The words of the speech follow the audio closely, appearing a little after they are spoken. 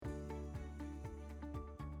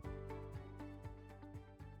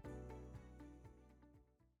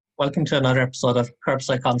Welcome to another episode of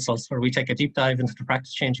Curbside Consults, where we take a deep dive into the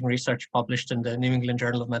practice-changing research published in the New England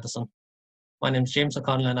Journal of Medicine. My name is James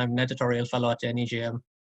O'Connell and I'm an editorial fellow at the NEJM.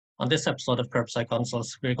 On this episode of Curbside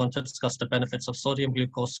Consults, we're going to discuss the benefits of sodium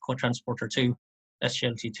glucose cotransporter 2,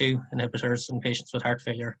 SGLT2 inhibitors in patients with heart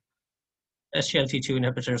failure. SGLT2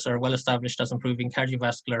 inhibitors are well established as improving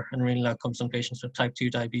cardiovascular and renal outcomes in patients with type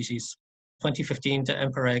 2 diabetes. 2015, the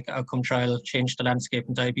EMPA-REG outcome trial changed the landscape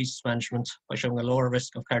in diabetes management by showing a lower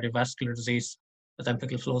risk of cardiovascular disease with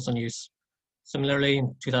empagliflozin use. Similarly,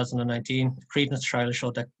 in 2019, the CREDENCE trial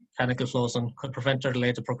showed that canagliflozin could prevent or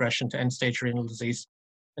delay the progression to end-stage renal disease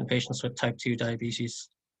in patients with type 2 diabetes.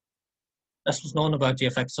 Less was known about the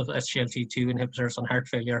effects of SGLT2 inhibitors on heart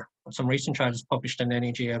failure, but some recent trials published in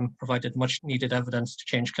NEJM provided much-needed evidence to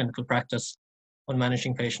change clinical practice when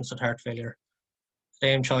managing patients with heart failure.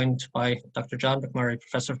 Today I'm joined by Dr. John McMurray,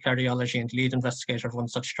 Professor of Cardiology and lead investigator of one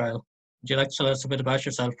such trial. Would you like to tell us a bit about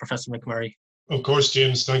yourself, Professor McMurray? Of course,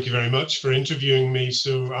 James. Thank you very much for interviewing me.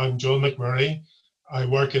 So I'm John McMurray. I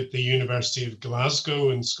work at the University of Glasgow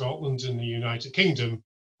in Scotland in the United Kingdom,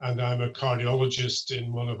 and I'm a cardiologist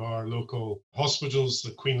in one of our local hospitals,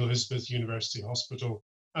 the Queen Elizabeth University Hospital.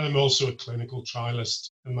 And I'm also a clinical trialist,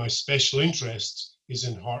 and my special interest is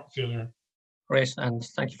in heart failure. Great, and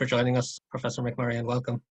thank you for joining us, Professor McMurray, and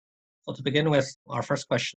welcome. So to begin with, our first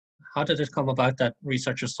question, how did it come about that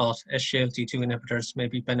researchers thought SGLT2 inhibitors may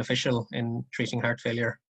be beneficial in treating heart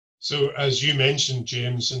failure? So as you mentioned,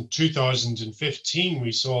 James, in 2015,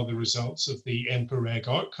 we saw the results of the EMPA-REG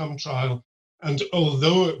outcome trial. And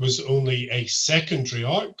although it was only a secondary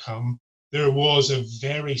outcome, there was a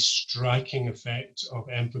very striking effect of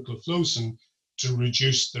empagliflozin to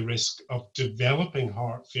reduce the risk of developing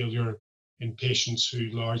heart failure in patients who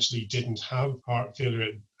largely didn't have heart failure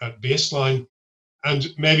at baseline. And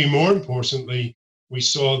maybe more importantly, we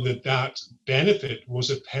saw that that benefit was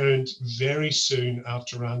apparent very soon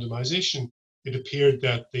after randomization. It appeared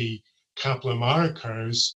that the Kaplan-Meier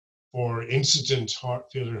curves for incident heart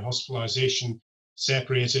failure hospitalization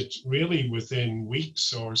separated really within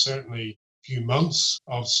weeks or certainly a few months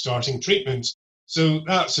of starting treatment. So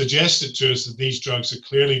that suggested to us that these drugs are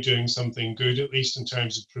clearly doing something good, at least in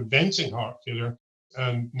terms of preventing heart failure.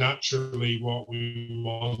 And naturally, what we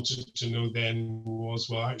wanted to know then was,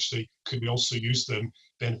 well, actually, could we also use them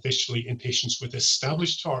beneficially in patients with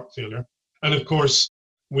established heart failure? And of course,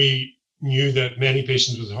 we knew that many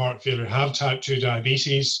patients with heart failure have type 2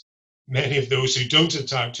 diabetes. Many of those who don't have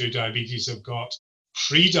type 2 diabetes have got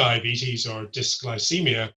pre-diabetes or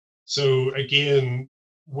dysglycemia. So again,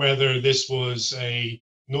 whether this was a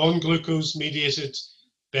non-glucose mediated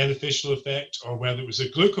beneficial effect or whether it was a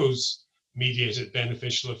glucose mediated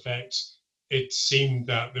beneficial effect, it seemed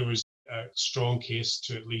that there was a strong case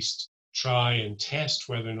to at least try and test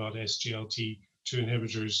whether or not SGLT2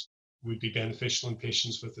 inhibitors would be beneficial in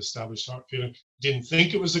patients with established heart failure. Didn't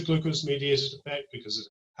think it was a glucose mediated effect because it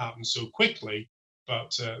happened so quickly,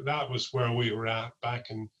 but that was where we were at back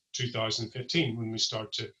in 2015 when we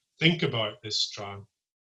started to think about this trial.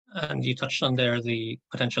 And you touched on there the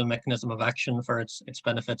potential mechanism of action for its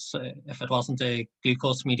benefits. If it wasn't a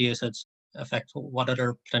glucose-mediated effect, what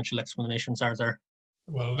other potential explanations are there?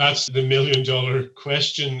 Well, that's the million-dollar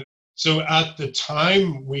question. So at the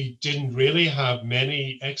time, we didn't really have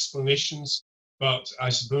many explanations, but I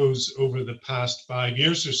suppose over the past 5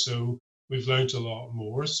 years or so, we've learned a lot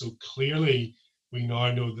more. So clearly, we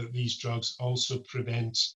now know that these drugs also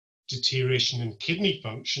prevent deterioration in kidney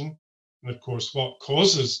function. And of course, what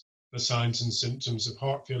causes the signs and symptoms of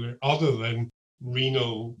heart failure other than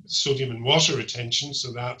renal sodium and water retention?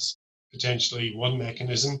 So that's potentially one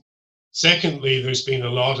mechanism. Secondly, there's been a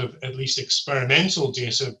lot of at least experimental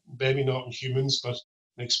data, maybe not in humans, but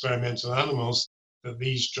in experimental animals, that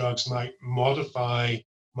these drugs might modify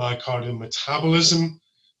myocardial metabolism,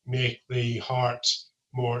 make the heart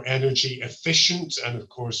more energy efficient. And of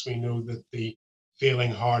course, we know that the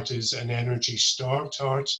failing heart is an energy-starved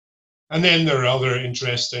heart. And then there are other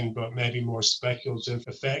interesting, but maybe more speculative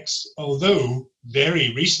effects. Although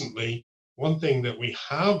very recently, one thing that we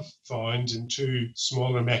have found in 2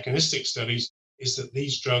 smaller mechanistic studies is that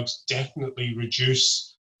these drugs definitely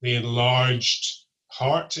reduce the enlarged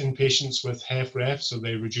heart in patients with HFrEF, so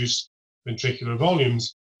they reduce ventricular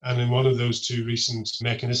volumes. And in one of those 2 recent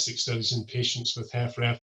mechanistic studies in patients with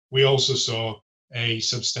HFrEF, we also saw a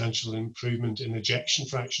substantial improvement in ejection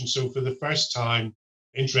fraction. So for the first time,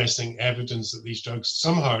 interesting evidence that these drugs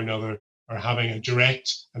somehow or another are having a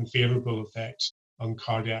direct and favorable effect on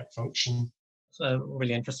cardiac function. So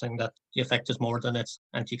really interesting that the effect is more than its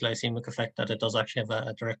anti-glycemic effect, that it does actually have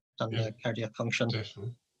a direct on the cardiac function.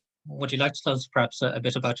 Definitely. Would you like to tell us perhaps a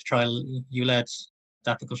bit about the trial you led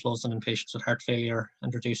dapagliflozin in patients with heart failure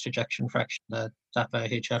and reduced ejection fraction, the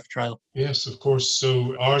DAPA-HF trial? Yes, of course.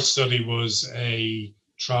 So our study was a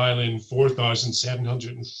trial in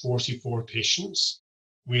 4,744 patients.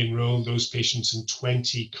 We enrolled those patients in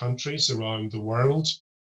 20 countries around the world.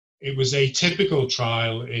 It was a typical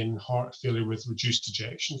trial in heart failure with reduced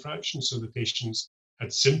ejection fraction. So the patients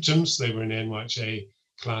had symptoms. They were in NYHA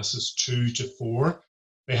classes 2 to 4.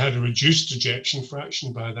 They had a reduced ejection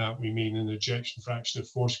fraction. By that, we mean an ejection fraction of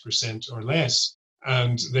 40% or less.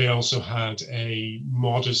 And they also had a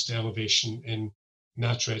modest elevation in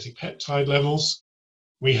natriuretic peptide levels.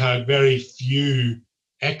 We had very few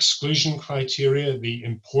exclusion criteria. The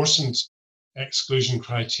important exclusion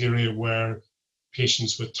criteria were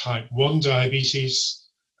patients with type 1 diabetes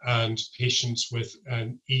and patients with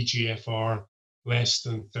an EGFR less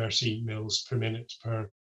than 30 mils per minute per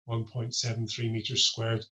 1.73 meters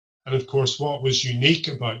squared. And of course, what was unique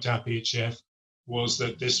about DAPA-HF was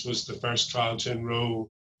that this was the first trial to enroll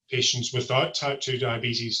patients without type 2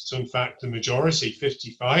 diabetes. So in fact, the majority,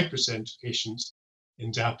 55% of patients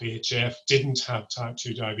in DAPA-HF didn't have type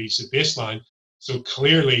 2 diabetes at baseline. So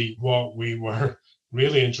clearly what we were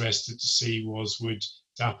really interested to see was, would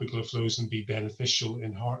dapagliflozin be beneficial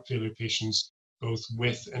in heart failure patients both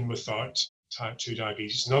with and without type 2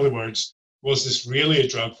 diabetes? In other words, was this really a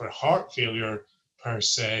drug for heart failure per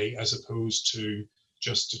se, as opposed to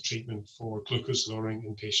just a treatment for glucose lowering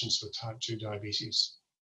in patients with type 2 diabetes?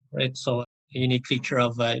 Right. So a unique feature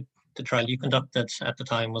of the trial you conducted at the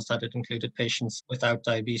time was that it included patients without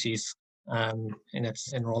diabetes in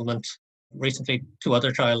its enrollment. Recently, 2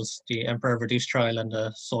 other trials, the Emperor Reduced trial and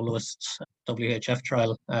the Soloist WHF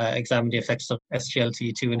trial, examined the effects of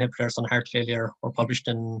SGLT2 inhibitors on heart failure, were published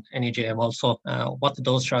in NEJM also. What did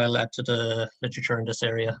those trials add to the literature in this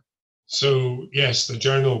area? So yes, the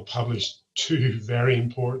journal published 2 very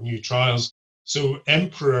important new trials. So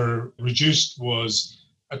Emperor Reduced was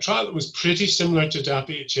a trial that was pretty similar to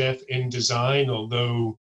DAPA-HF in design,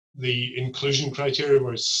 although the inclusion criteria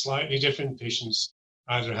were slightly different. Patients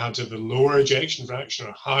either had to have a lower ejection fraction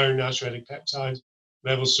or higher natriuretic peptide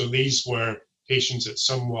levels. So these were patients at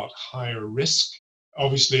somewhat higher risk.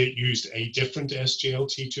 Obviously, it used a different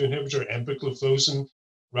SGLT2 inhibitor, empagliflozin,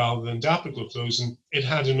 rather than dapagliflozin. It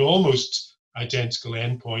had an almost identical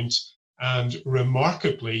endpoint, and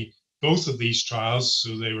remarkably, both of these trials,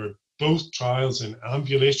 so they were both trials in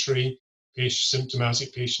ambulatory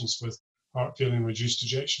symptomatic patients with heart failure and reduced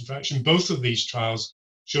ejection fraction, both of these trials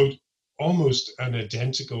showed almost an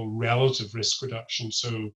identical relative risk reduction,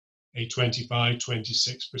 so a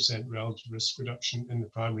 25-26% relative risk reduction in the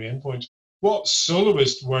primary endpoint. What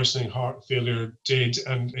Soloist worsening heart failure did,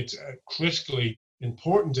 and it's a critically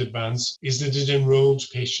important advance, is that it enrolled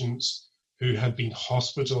patients who had been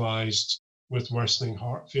hospitalized with worsening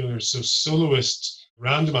heart failure. So Soloist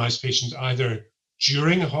randomized patients either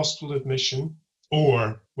during a hospital admission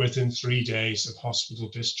or within 3 days of hospital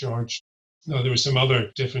discharge. Now, there were some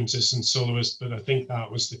other differences in Soloist, but I think that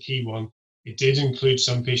was the key one. It did include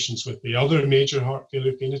some patients with the other major heart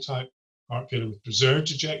failure phenotype, heart failure with preserved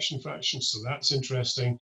ejection fraction, so that's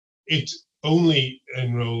interesting. It only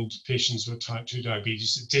enrolled patients with type 2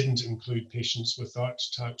 diabetes. It didn't include patients without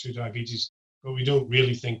type 2 diabetes, but we don't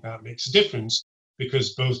really think that makes a difference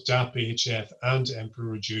because both DAPA-HF and Emperor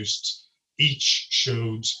Reduced each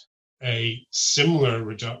showed a similar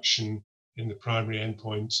reduction in the primary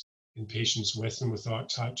endpoint in patients with and without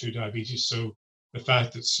type 2 diabetes. So the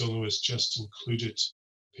fact that Soloist just included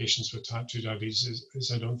patients with type 2 diabetes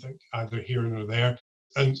is I don't think, either here nor there.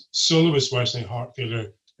 And Soloist worsening heart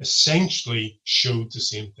failure essentially showed the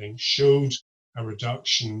same thing, showed a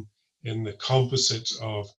reduction in the composite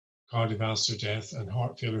of cardiovascular death and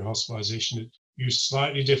heart failure hospitalization. It used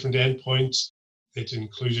slightly different endpoints. It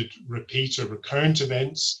included repeat or recurrent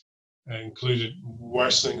events, included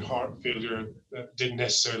worsening heart failure that didn't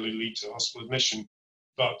necessarily lead to hospital admission,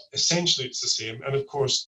 but essentially it's the same. And of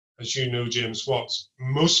course, as you know, James, what's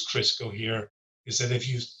most critical here is that if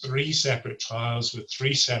you have 3 separate trials with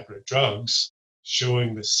 3 separate drugs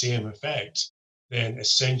showing the same effect, then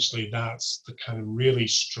essentially that's the kind of really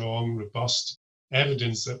strong, robust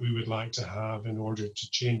evidence that we would like to have in order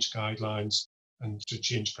to change guidelines and to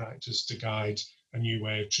change practice to guide a new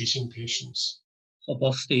way of treating patients. So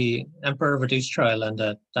both the Emperor Reduced trial and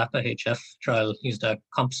the DAPA-HF trial used a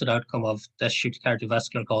composite outcome of death due to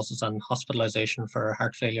cardiovascular causes and hospitalization for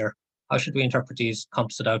heart failure. How should we interpret these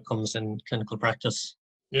composite outcomes in clinical practice?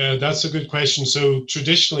 Yeah, that's a good question. So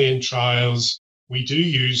traditionally in trials, we do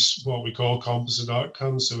use what we call composite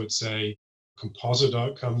outcomes. So it's a composite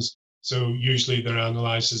outcomes. So usually they're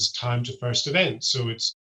analyzed as time to first event. So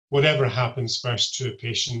it's whatever happens first to a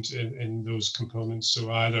patient in those components.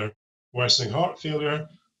 So either worsening heart failure,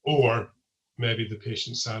 or maybe the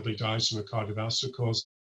patient sadly dies from a cardiovascular cause.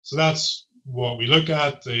 So that's what we look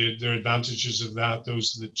at, the advantages of that.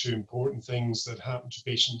 Those are the two important things that happen to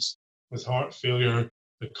patients with heart failure.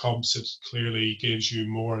 The composite clearly gives you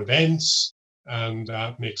more events, and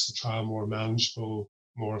that makes the trial more manageable,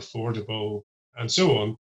 more affordable, and so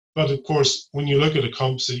on. But of course, when you look at a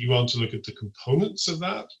composite, you want to look at the components of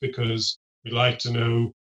that, because we'd like to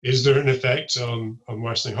know, is there an effect on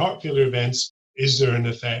worsening heart failure events? Is there an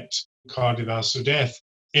effect on cardiovascular death?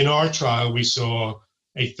 In our trial, we saw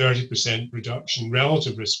a 30% reduction,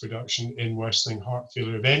 relative risk reduction in worsening heart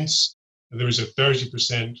failure events. And there was a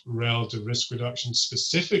 30% relative risk reduction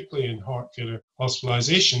specifically in heart failure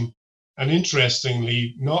hospitalization. And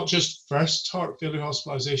interestingly, not just first heart failure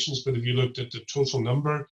hospitalizations, but if you looked at the total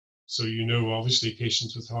number, so obviously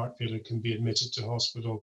patients with heart failure can be admitted to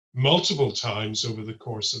hospital multiple times over the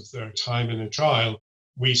course of their time in a trial.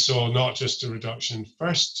 We saw not just a reduction in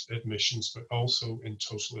first admissions, but also in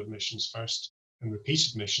total admissions first and repeat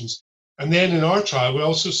admissions. And then in our trial, we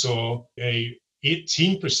also saw a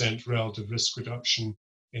 18% relative risk reduction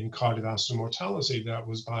in cardiovascular mortality. That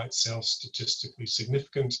was by itself statistically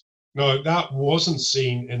significant. Now, that wasn't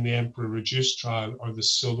seen in the EMPEROR-Reduced trial or the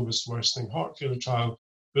SOLOIST worsening heart failure trial,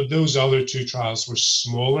 but those other two trials were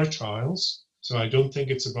smaller trials. So I don't think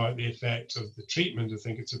it's about the effect of the treatment. I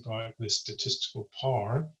think it's about the statistical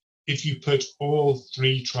power. If you put all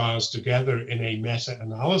three trials together in a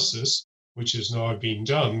meta-analysis, which is now being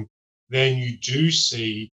done, then you do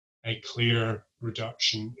see a clear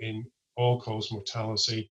reduction in all-cause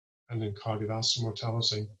mortality and in cardiovascular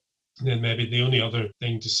mortality. And then maybe the only other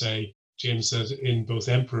thing to say, James, that in both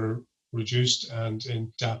EMPEROR-Reduced and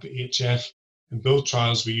in DAPA-HF, in both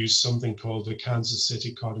trials, we used something called the Kansas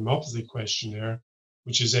City Cardiomyopathy Questionnaire,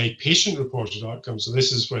 which is a patient-reported outcome. So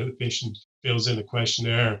this is where the patient fills in a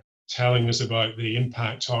questionnaire telling us about the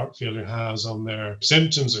impact heart failure has on their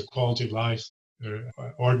symptoms, their quality of life, their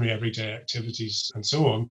ordinary everyday activities, and so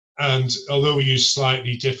on. And although we use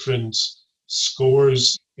slightly different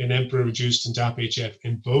scores in EMPEROR-Reduced and DAPA-HF,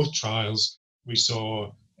 in both trials, we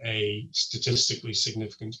saw a statistically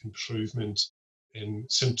significant improvement in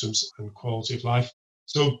symptoms and quality of life.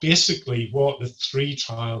 So basically, what the three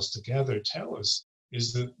trials together tell us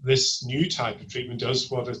is that this new type of treatment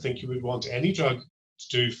does what I think you would want any drug to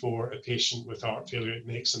do for a patient with heart failure. It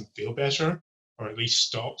makes them feel better, or at least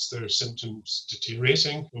stops their symptoms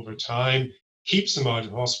deteriorating over time, keeps them out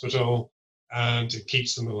of hospital, and it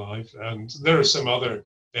keeps them alive. And there are some other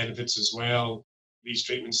benefits as well. These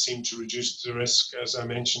treatments seem to reduce the risk, as I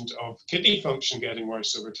mentioned, of kidney function getting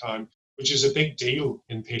worse over time, which is a big deal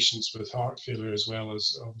in patients with heart failure as well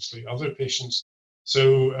as obviously other patients.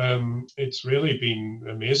 So it's really been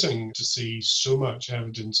amazing to see so much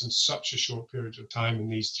evidence in such a short period of time in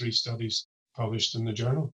these three studies published in the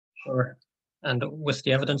journal. Sure. And with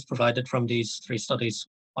the evidence provided from these three studies,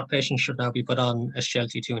 what patients should now be put on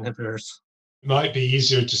SGLT2 inhibitors? It might be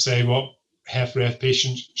easier to say what HFrEF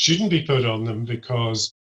patients shouldn't be put on them,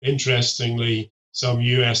 because interestingly, some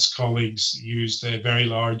US colleagues used a very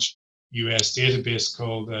large US database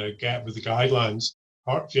called GET with the Guidelines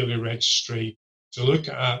Heart Failure Registry to look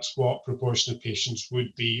at what proportion of patients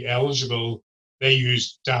would be eligible. They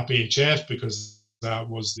used DAPA-HF because that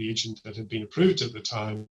was the agent that had been approved at the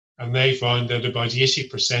time, and they found that about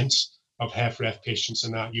 80% of HFrEF patients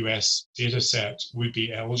in that US data set would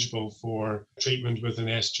be eligible for treatment with an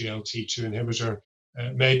SGLT2 inhibitor.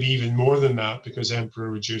 Maybe even more than that, because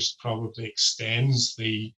EMPEROR-Reduced probably extends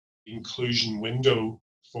the inclusion window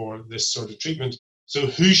for this sort of treatment. So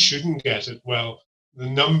who shouldn't get it? Well, the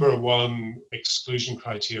number one exclusion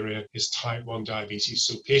criteria is type 1 diabetes.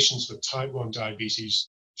 So patients with type 1 diabetes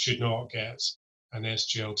should not get an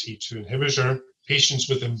SGLT2 inhibitor. Patients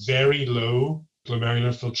with a very low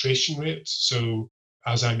glomerular filtration rate. So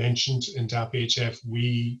as I mentioned, in DAPA-HF,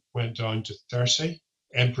 we went down to 30.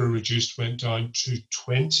 EMPEROR-Reduced went down to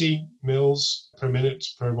 20 mils per minute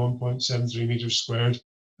per 1.73 meters squared.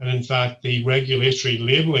 And in fact, the regulatory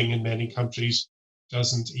labeling in many countries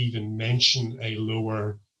doesn't even mention a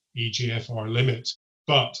lower eGFR limit.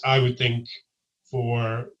 But I would think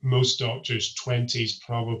for most doctors, 20 is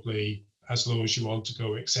probably as low as you want to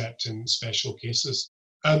go, except in special cases.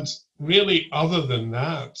 And really, other than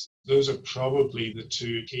that, those are probably the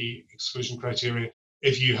two key exclusion criteria.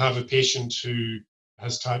 If you have a patient who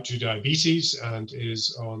has type 2 diabetes and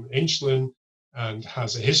is on insulin and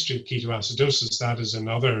has a history of ketoacidosis, that is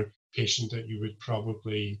another patient that you would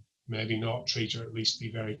probably maybe not treat, or at least be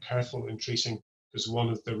very careful in treating, because one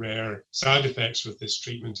of the rare side effects with this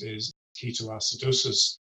treatment is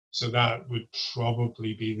ketoacidosis. So that would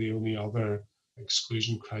probably be the only other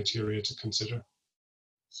exclusion criteria to consider.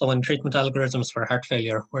 So in treatment algorithms for heart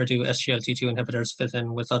failure, where do SGLT2 inhibitors fit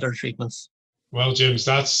in with other treatments? Well, James,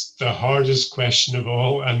 that's the hardest question of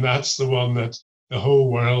all, and that's the one that the whole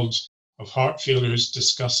world of heart failure is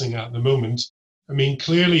discussing at the moment. I mean,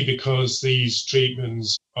 clearly, because these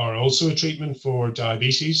treatments are also a treatment for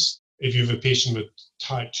diabetes. If you have a patient with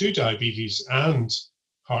type 2 diabetes and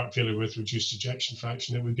heart failure with reduced ejection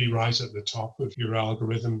fraction, it would be right at the top of your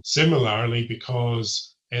algorithm. Similarly,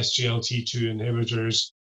 because SGLT2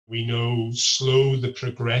 inhibitors, we know, slow the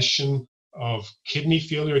progression of kidney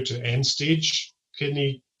failure to end-stage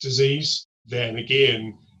kidney disease, then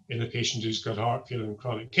again, in a patient who's got heart failure and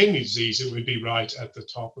chronic kidney disease, it would be right at the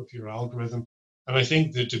top of your algorithm. And I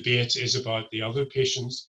think the debate is about the other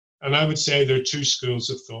patients. And I would say there are two schools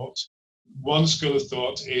of thought. One school of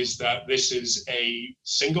thought is that this is a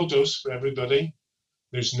single dose for everybody.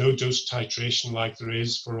 There's no dose titration like there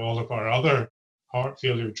is for all of our other heart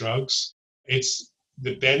failure drugs. It's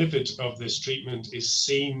the benefit of this treatment is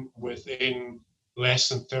seen within less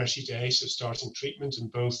than 30 days of starting treatment in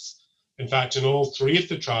both. In fact, in all three of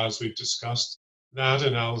the trials we've discussed, that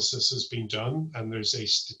analysis has been done, and there's a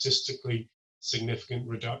statistically significant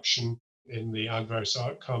reduction in the adverse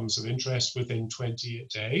outcomes of interest within 28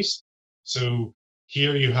 days. So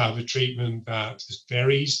here you have a treatment that is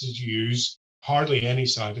very easy to use, hardly any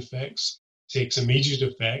side effects, takes immediate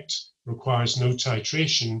effect, requires no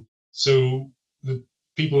titration. So the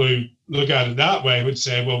people who look at it that way would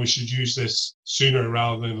say, well, we should use this sooner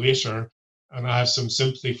rather than later. And I have some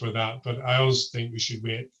sympathy for that, but I also think we should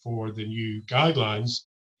wait for the new guidelines.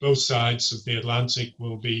 Both sides of the Atlantic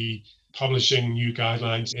will be publishing new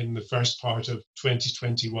guidelines in the first part of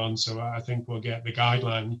 2021. So I think we'll get the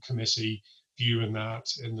guideline committee view in that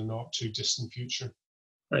in the not too distant future.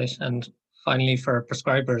 Right. And finally, for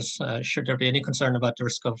prescribers, should there be any concern about the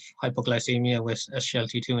risk of hypoglycemia with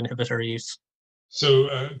SGLT2 inhibitor use? So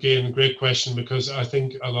again, great question, because I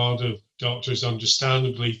think a lot of doctors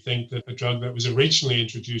understandably think that a drug that was originally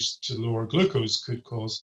introduced to lower glucose could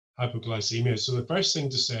cause hypoglycemia. So the first thing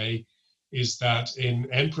to say is that in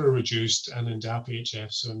EMPEROR reduced and in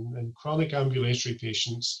DAPA-HF, so in chronic ambulatory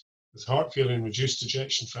patients with heart failure and reduced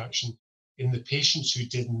ejection fraction, in the patients who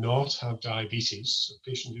did not have diabetes, so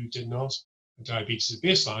patients who did not have diabetes at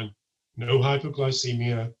baseline, no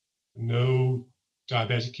hypoglycemia, no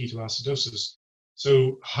diabetic ketoacidosis.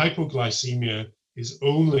 So hypoglycemia is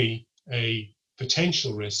only a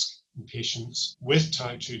potential risk in patients with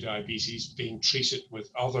type 2 diabetes being treated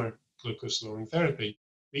with other glucose-lowering therapy.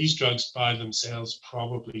 These drugs by themselves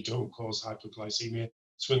probably don't cause hypoglycemia.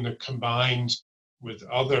 It's when they're combined with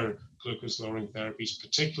other glucose-lowering therapies,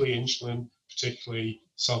 particularly insulin, particularly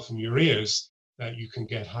sulfonylureas, that you can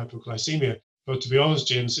get hypoglycemia. But to be honest,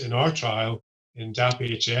 James, in our trial in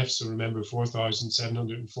DAPA-HF, so remember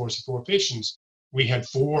 4,744 patients, we had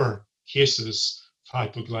 4 cases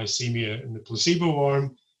of hypoglycemia in the placebo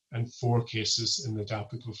arm and 4 cases in the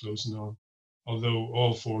dapagliflozin arm, although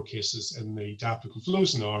all 4 cases in the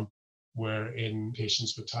dapagliflozin arm were in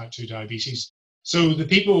patients with type 2 diabetes. So the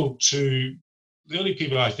only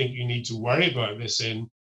people I think you need to worry about this in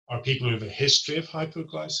are people who have a history of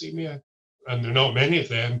hypoglycemia, and there are not many of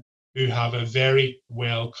them who have a very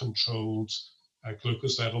well-controlled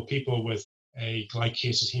glucose level. People with a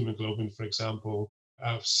glycated hemoglobin, for example,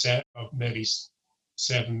 of maybe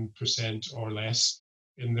 7% or less.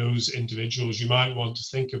 In those individuals, you might want to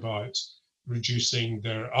think about reducing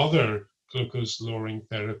their other glucose-lowering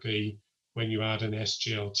therapy when you add an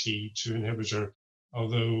SGLT2 inhibitor.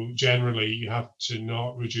 Although generally you have to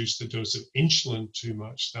not reduce the dose of insulin too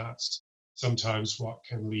much. That's sometimes what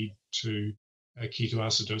can lead to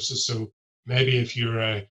ketoacidosis. So maybe if you're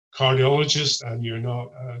a cardiologist and you're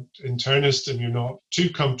not an internist and you're not too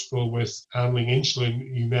comfortable with handling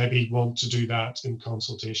insulin, you maybe want to do that in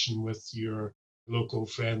consultation with your local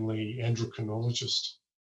friendly endocrinologist.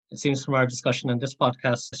 It seems from our discussion in this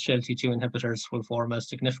podcast, SGLT2 inhibitors will form a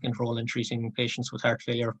significant role in treating patients with heart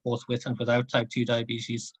failure, both with and without type 2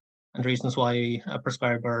 diabetes. And reasons why a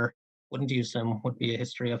prescriber wouldn't use them would be a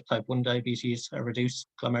history of type 1 diabetes, a reduced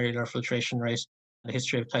glomerular filtration rate, and a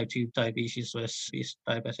history of type 2 diabetes with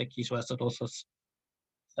diabetic ketoacidosis.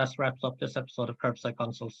 That wraps up this episode of Curbside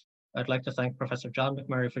Consults. I'd like to thank Professor John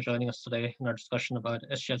McMurray for joining us today in our discussion about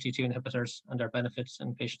SGLT2 inhibitors and their benefits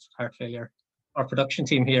in patients with heart failure. Our production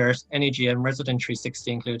team here at NEGM Resident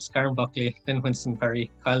 360 includes Karen Buckley, Lynn Winston-Perry,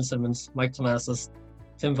 Kyle Simmons, Mike Tomasis,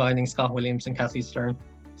 Tim Vining, Scott Williams, and Kathy Stern.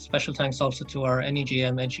 Special thanks also to our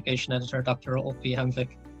NEGM Education Editor, Dr. O.P.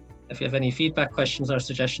 Hamvik. If you have any feedback, questions, or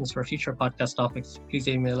suggestions for future podcast topics, please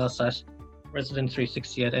email us at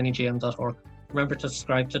resident360@negm.org. Remember to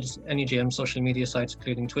subscribe to the NEGM social media sites,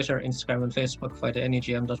 including Twitter, Instagram, and Facebook via the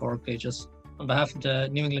negm.org pages. On behalf of the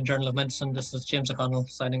New England Journal of Medicine, this is James O'Connell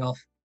signing off.